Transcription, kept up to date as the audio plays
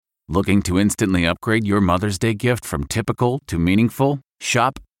Looking to instantly upgrade your Mother's Day gift from typical to meaningful?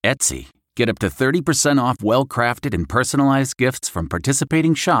 Shop Etsy. Get up to 30% off well-crafted and personalized gifts from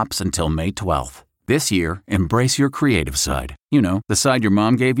participating shops until May 12th. This year, embrace your creative side. You know, the side your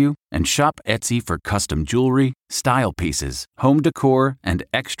mom gave you. And shop Etsy for custom jewelry, style pieces, home decor, and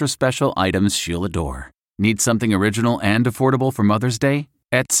extra special items she'll adore. Need something original and affordable for Mother's Day?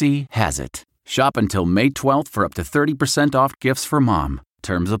 Etsy has it. Shop until May 12th for up to 30% off gifts for mom.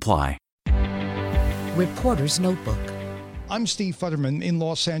 Terms apply. Reporter's Notebook. I'm Steve Futterman in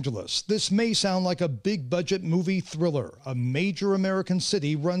Los Angeles. This may sound like a big-budget movie thriller. A major American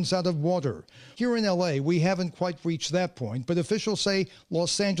city runs out of water. Here in L.A., we haven't quite reached that point, but officials say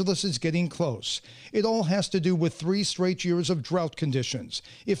Los Angeles is getting close. It all has to do with 3 straight years of drought conditions.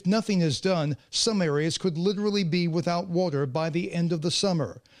 If nothing is done, some areas could literally be without water by the end of the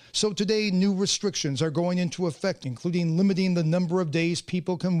summer. So today, new restrictions are going into effect, including limiting the number of days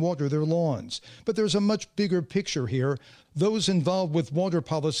people can water their lawns. But there's a much bigger picture here. Those involved with water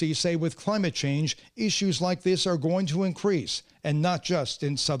policy say with climate change, issues like this are going to increase, and not just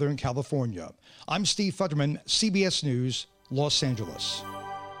in Southern California. I'm Steve Futterman, CBS News, Los Angeles.